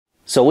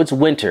So it's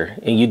winter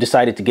and you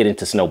decided to get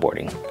into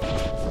snowboarding.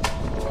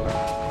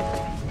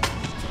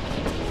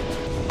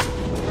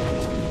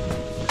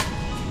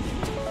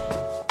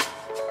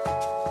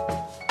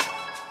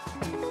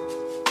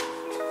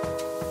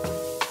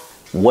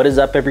 What is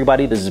up,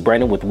 everybody? This is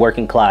Brandon with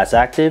Working Class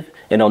Active,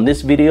 and on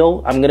this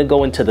video I'm going to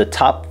go into the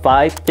top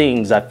 5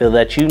 things I feel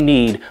that you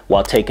need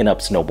while taking up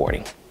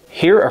snowboarding.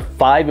 Here are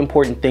 5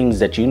 important things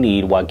that you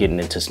need while getting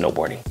into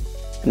snowboarding.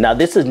 Now,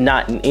 this is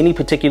not in any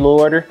particular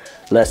order.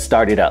 Let's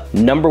start it up.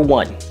 Number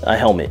 1, a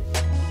helmet.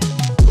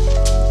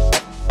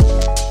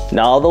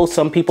 Now, although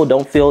some people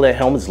don't feel that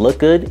helmets look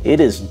good, it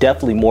is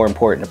definitely more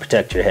important to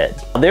protect your head.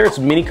 There's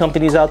many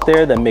companies out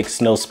there that make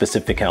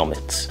snow-specific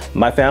helmets.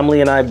 My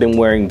family and I have been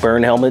wearing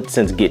Bern Helmets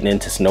since getting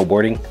into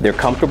snowboarding. They're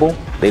comfortable,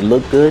 they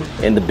look good,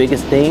 and the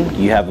biggest thing,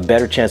 you have a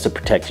better chance of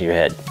protecting your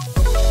head.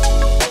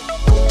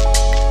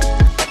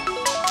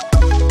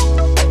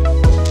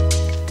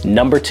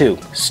 Number 2,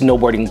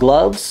 snowboarding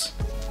gloves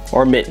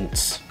or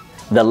mittens.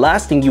 The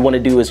last thing you want to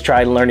do is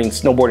try learning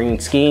snowboarding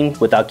and skiing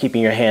without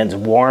keeping your hands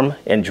warm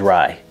and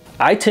dry.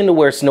 I tend to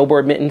wear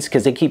snowboard mittens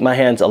because they keep my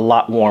hands a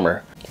lot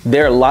warmer.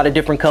 There are a lot of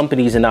different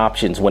companies and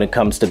options when it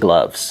comes to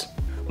gloves.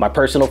 My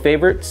personal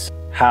favorites,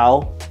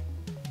 Howe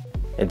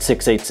and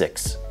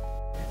 686.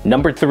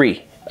 Number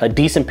 3, a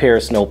decent pair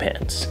of snow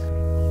pants.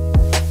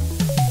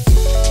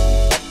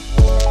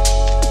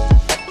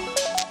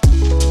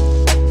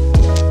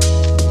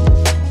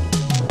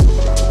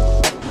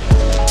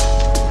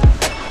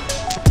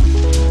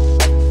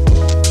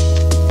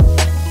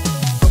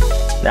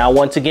 Now,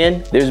 once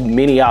again, there's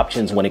many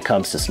options when it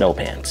comes to snow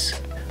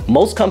pants.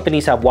 Most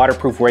companies have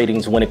waterproof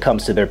ratings when it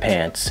comes to their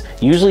pants,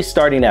 usually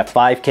starting at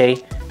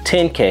 5K,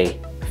 10K,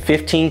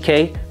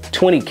 15K,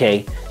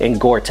 20K, and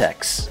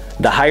Gore-Tex.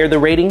 The higher the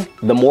rating,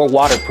 the more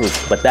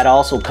waterproof, but that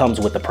also comes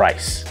with a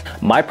price.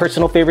 My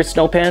personal favorite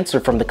snow pants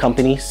are from the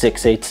company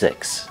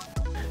 686.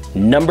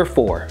 Number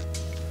 4,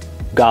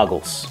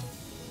 goggles.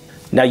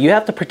 Now, you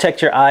have to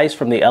protect your eyes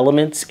from the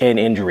elements and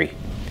injury.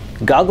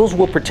 Goggles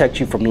will protect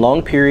you from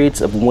long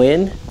periods of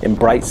wind and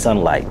bright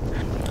sunlight.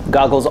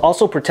 Goggles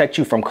also protect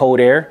you from cold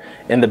air,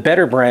 and the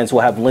better brands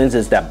will have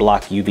lenses that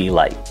block UV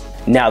light.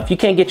 Now, if you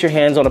can't get your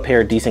hands on a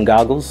pair of decent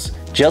goggles,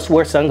 just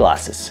wear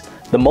sunglasses.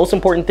 The most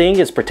important thing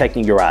is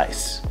protecting your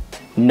eyes.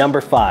 Number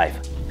 5,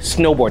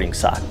 snowboarding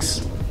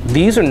socks.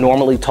 These are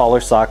normally taller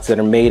socks that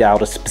are made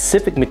out of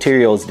specific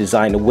materials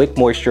designed to wick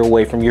moisture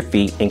away from your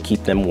feet and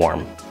keep them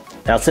warm.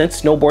 Now,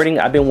 since snowboarding,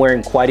 I've been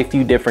wearing quite a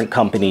few different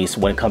companies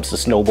when it comes to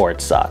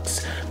snowboard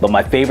socks, but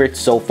my favorites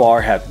so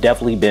far have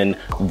definitely been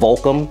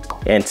Volcom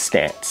and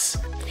Stance.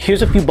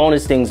 Here's a few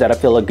bonus things that I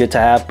feel are good to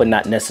have, but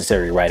not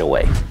necessary right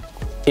away.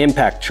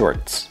 Impact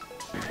shorts.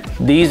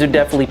 These are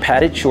definitely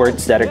padded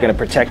shorts that are going to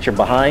protect your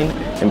behind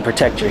and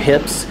protect your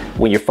hips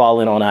when you're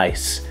falling on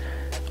ice.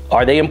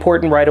 Are they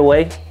important right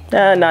away?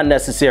 Not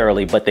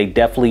necessarily, but they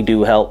definitely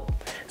do help.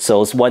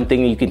 So it's one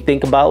thing you can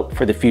think about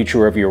for the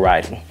future of your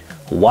riding.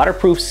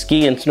 Waterproof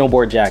ski and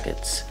snowboard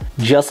jackets.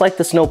 Just like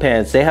the snow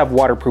pants, they have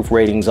waterproof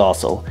ratings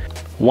also.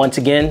 Once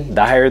again,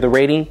 the higher the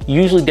rating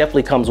usually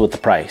definitely comes with the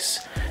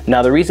price.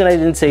 Now, the reason I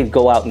didn't say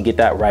go out and get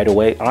that right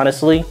away,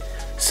 honestly,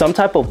 some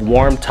type of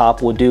warm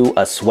top will do,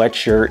 a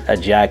sweatshirt, a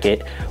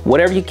jacket,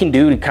 whatever you can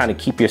do to kind of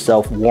keep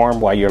yourself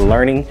warm while you're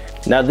learning.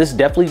 Now, this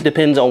definitely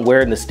depends on where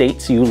in the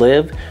states you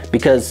live,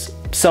 because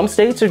some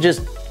states are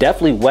just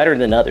definitely wetter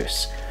than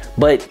others.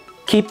 But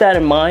keep that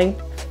in mind.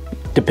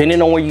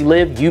 Depending on where you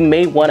live, you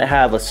may want to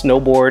have a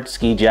snowboard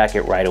ski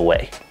jacket right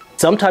away.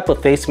 Some type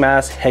of face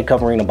mask, head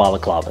covering, and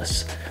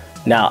balaclavas.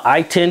 Now,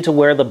 I tend to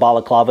wear the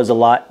balaclavas a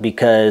lot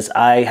because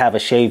I have a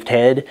shaved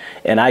head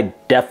and I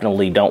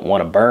definitely don't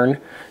want to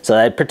burn. So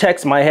that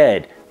protects my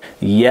head.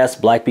 Yes,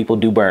 black people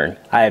do burn.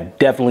 I have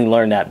definitely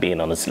learned that being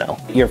on the snow.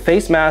 Your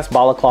face mask,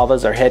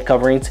 balaclavas, or head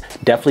coverings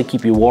definitely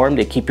keep you warm,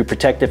 they keep you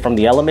protected from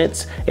the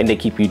elements, and they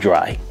keep you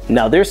dry.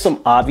 Now, there's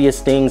some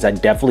obvious things I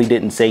definitely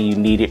didn't say you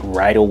needed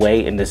right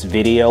away in this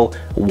video.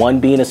 One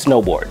being a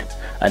snowboard,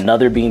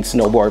 another being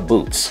snowboard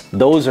boots.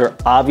 Those are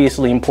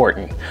obviously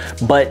important.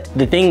 But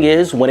the thing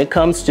is, when it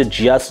comes to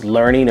just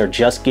learning or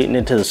just getting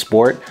into the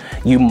sport,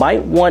 you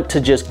might want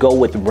to just go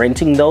with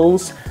renting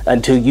those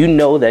until you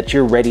know that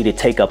you're ready to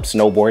take up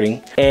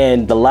snowboarding.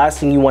 And the last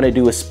thing you want to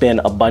do is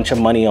spend a bunch of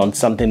money on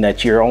something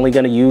that you're only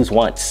going to use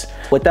once.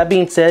 With that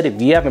being said,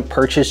 if you haven't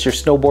purchased your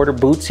snowboarder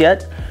boots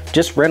yet,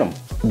 just rent them.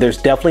 There's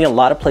definitely a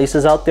lot of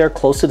places out there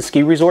close to the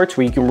ski resorts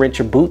where you can rent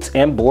your boots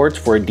and boards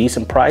for a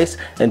decent price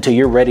until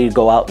you're ready to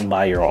go out and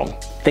buy your own.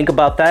 Think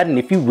about that, and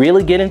if you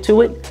really get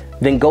into it,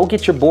 then go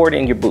get your board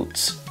and your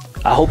boots.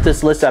 I hope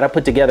this list that I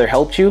put together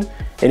helped you,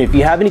 and if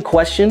you have any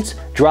questions,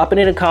 drop it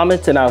in the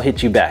comments and I'll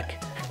hit you back.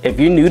 If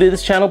you're new to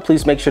this channel,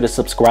 please make sure to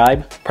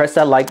subscribe, press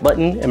that like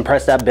button, and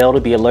press that bell to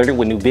be alerted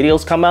when new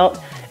videos come out.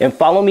 And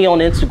follow me on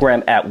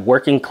Instagram at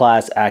Working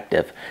Class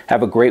Active.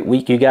 Have a great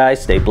week, you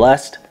guys. Stay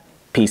blessed.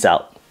 Peace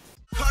out.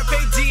 Carpe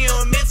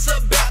diem, it's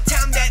about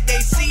time that they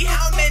see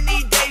how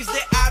many days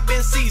that I've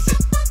been seasoned.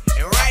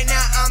 And right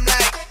now I'm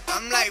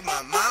like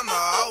my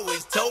mama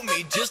always told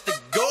me just to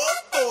go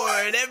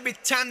for it. Every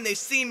time they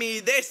see me,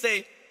 they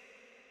say